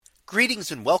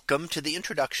Greetings and welcome to the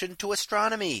introduction to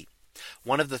astronomy.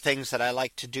 One of the things that I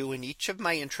like to do in each of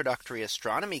my introductory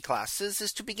astronomy classes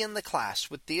is to begin the class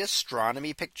with the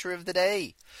astronomy picture of the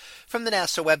day from the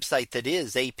NASA website, that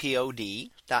is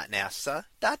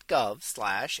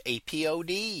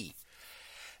apod.nasa.gov/apod.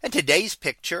 And today's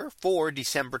picture for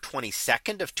December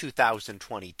 22nd of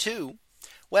 2022.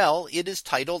 Well, it is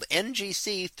titled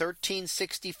NGC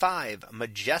 1365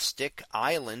 Majestic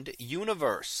Island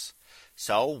Universe.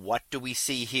 So what do we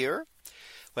see here?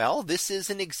 Well, this is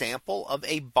an example of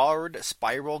a barred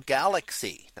spiral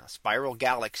galaxy. Now, spiral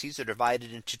galaxies are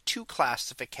divided into two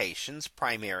classifications,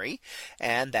 primary,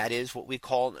 and that is what we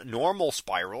call normal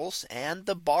spirals, and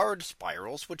the barred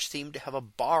spirals, which seem to have a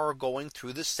bar going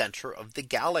through the center of the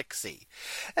galaxy.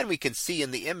 And we can see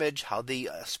in the image how the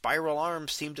spiral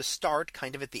arms seem to start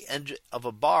kind of at the edge of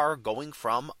a bar going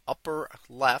from upper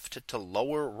left to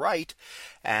lower right,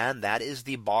 and that is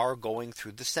the bar going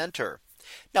through the center.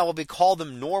 Now we call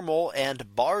them normal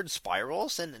and barred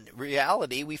spirals, and in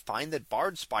reality we find that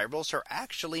barred spirals are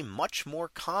actually much more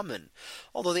common.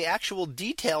 Although the actual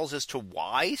details as to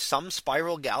why some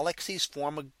spiral galaxies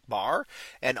form a bar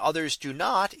and others do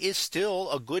not is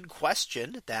still a good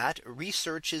question that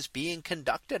research is being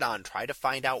conducted on, try to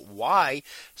find out why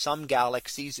some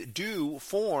galaxies do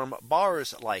form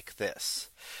bars like this.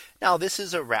 Now, this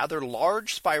is a rather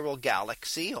large spiral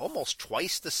galaxy, almost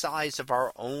twice the size of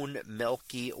our own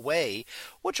Milky Way,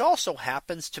 which also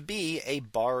happens to be a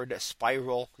barred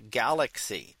spiral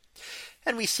galaxy.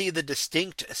 And we see the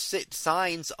distinct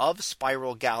signs of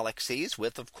spiral galaxies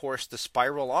with, of course, the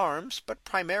spiral arms, but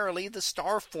primarily the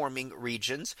star forming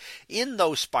regions in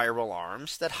those spiral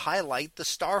arms that highlight the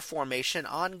star formation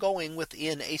ongoing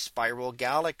within a spiral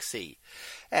galaxy.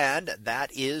 And that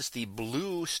is the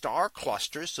blue star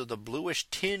clusters, so the bluish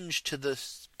tinge to the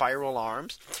spiral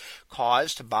arms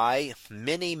caused by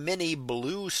many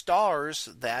blue stars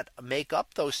that make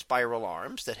up those spiral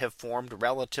arms that have formed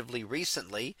relatively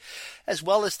recently, as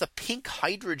well as the pink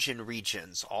hydrogen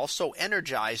regions also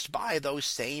energized by those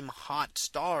same hot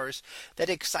stars that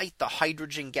excite the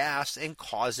hydrogen gas and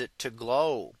cause it to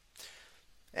glow.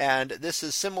 And this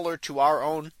is similar to our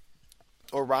own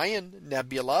Orion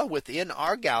Nebula within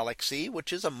our galaxy,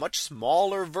 which is a much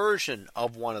smaller version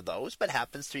of one of those, but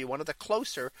happens to be one of the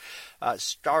closer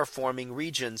star forming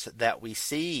regions that we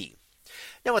see.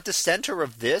 Now, at the center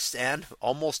of this and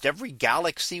almost every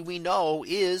galaxy we know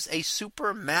is a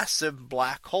supermassive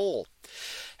black hole.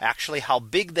 Actually, how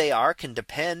big they are can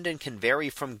depend and can vary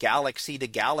from galaxy to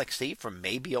galaxy, from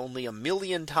maybe only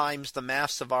 1,000,000 times the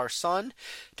mass of our sun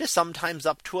to sometimes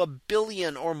up to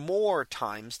 1,000,000,000 or more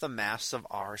times the mass of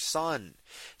our sun.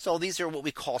 So these are what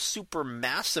we call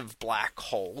supermassive black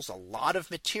holes, a lot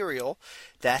of material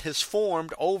that has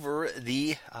formed over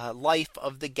the life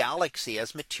of the galaxy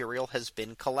as material has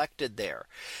been collected there.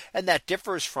 And that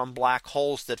differs from black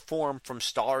holes that form from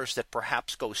stars that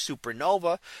perhaps go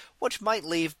supernova, which might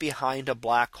leave behind a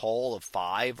black hole of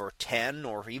 5 or 10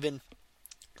 or even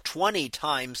 20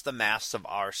 times the mass of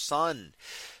our sun.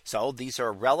 So these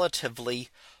are relatively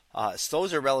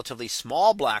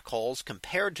small black holes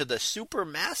compared to the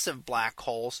supermassive black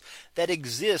holes that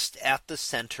exist at the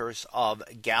centers of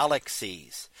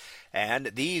galaxies. And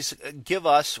these give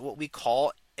us what we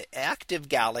call active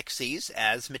galaxies.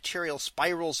 As material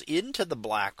spirals into the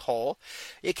black hole,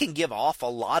 it can give off a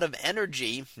lot of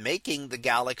energy, making the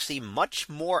galaxy much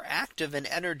more active and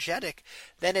energetic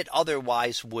than it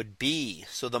otherwise would be.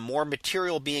 So the more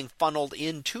material being funneled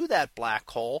into that black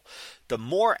hole, the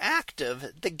more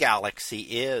active the galaxy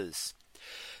is.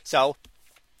 So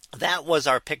that was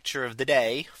our picture of the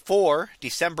day for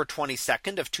December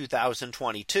 22nd of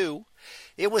 2022.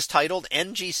 It was titled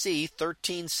NGC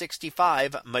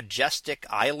 1365 Majestic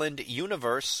Island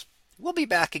Universe. We'll be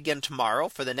back again tomorrow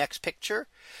for the next picture,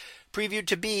 previewed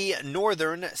to be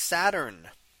Northern Saturn.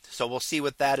 So we'll see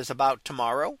what that is about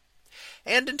tomorrow.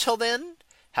 And until then,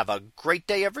 have a great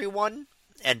day, everyone,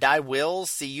 and I will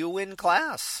see you in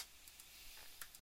class.